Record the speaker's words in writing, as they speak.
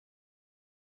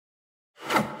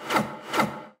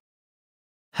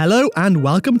Hello and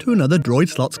welcome to another Droid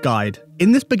Slots guide.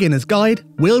 In this beginner's guide,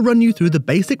 we'll run you through the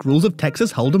basic rules of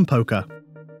Texas Hold'em poker.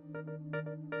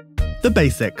 The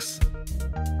basics.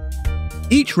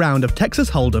 Each round of Texas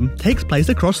Hold'em takes place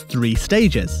across 3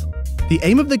 stages. The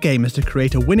aim of the game is to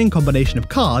create a winning combination of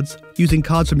cards using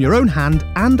cards from your own hand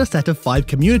and a set of 5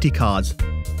 community cards.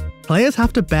 Players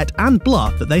have to bet and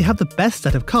bluff that they have the best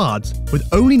set of cards, with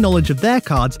only knowledge of their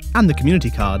cards and the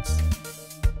community cards.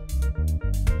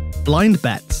 Blind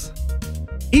bets.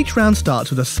 Each round starts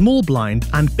with a small blind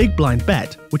and big blind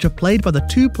bet, which are played by the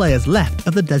 2 players left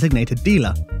of the designated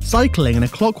dealer, cycling in a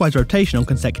clockwise rotation on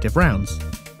consecutive rounds.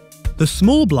 The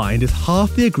small blind is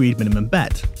half the agreed minimum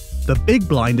bet. The big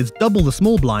blind is double the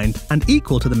small blind and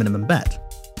equal to the minimum bet.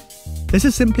 This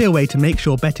is simply a way to make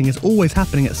sure betting is always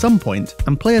happening at some point,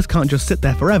 and players can't just sit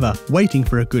there forever waiting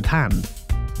for a good hand.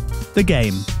 The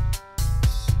game.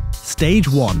 Stage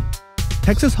 1.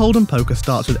 Texas Hold'em poker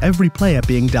starts with every player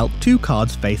being dealt 2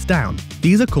 cards face down.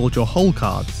 These are called your hole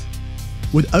cards.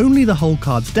 With only the hole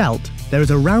cards dealt, there is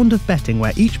a round of betting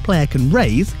where each player can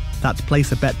raise, that's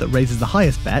place a bet that raises the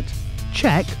highest bet,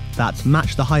 check, that's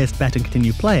match the highest bet and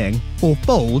continue playing, or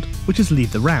fold, which is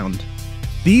leave the round.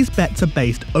 These bets are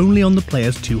based only on the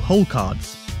player's 2 hole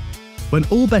cards. When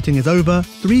all betting is over,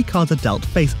 3 cards are dealt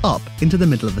face up into the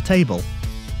middle of the table.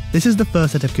 This is the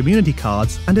first set of community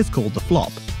cards and is called the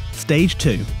flop. Stage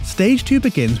 2. Stage 2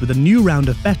 begins with a new round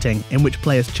of betting in which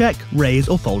players check, raise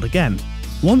or fold again.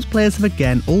 Once players have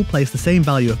again all placed the same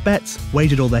value of bets,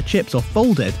 wagered all their chips or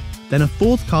folded, then a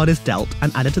 4th card is dealt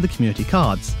and added to the community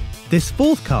cards. This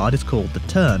 4th card is called the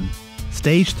turn.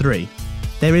 Stage 3.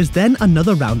 There is then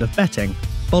another round of betting,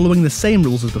 following the same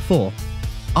rules as before,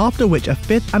 after which a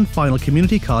 5th and final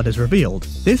community card is revealed.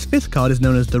 This 5th card is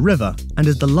known as the river and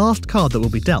is the last card that will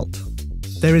be dealt.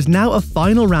 There is now a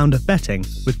final round of betting,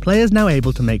 with players now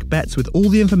able to make bets with all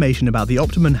the information about the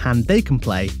optimum hand they can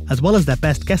play, as well as their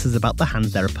best guesses about the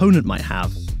hands their opponent might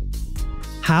have.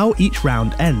 How each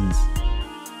round ends.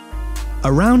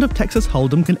 A round of Texas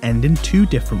Hold'em can end in 2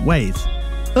 different ways.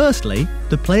 Firstly,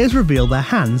 the players reveal their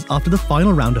hands after the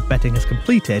final round of betting has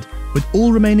completed, with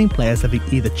all remaining players having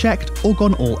either checked or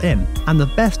gone all in, and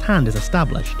the best hand is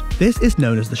established. This is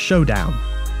known as the showdown.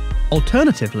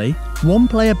 Alternatively, one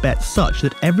player bets such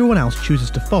that everyone else chooses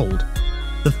to fold.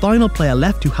 The final player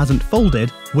left who hasn't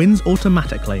folded wins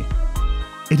automatically.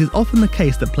 It is often the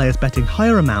case that players betting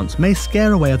higher amounts may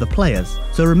scare away other players,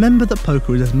 so remember that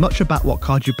poker is as much about what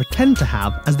card you pretend to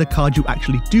have as the card you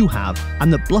actually do have,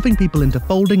 and that bluffing people into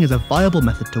folding is a viable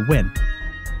method to win.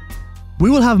 We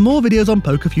will have more videos on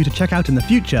poker for you to check out in the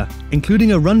future,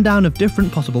 including a rundown of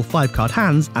different possible 5-card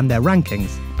hands and their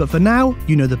rankings. But for now,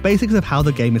 you know the basics of how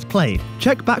the game is played.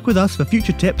 Check back with us for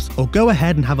future tips, or go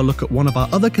ahead and have a look at one of our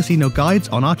other casino guides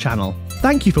on our channel.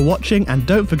 Thank you for watching, and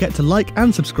don't forget to like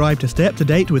and subscribe to stay up to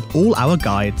date with all our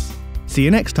guides. See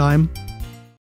you next time!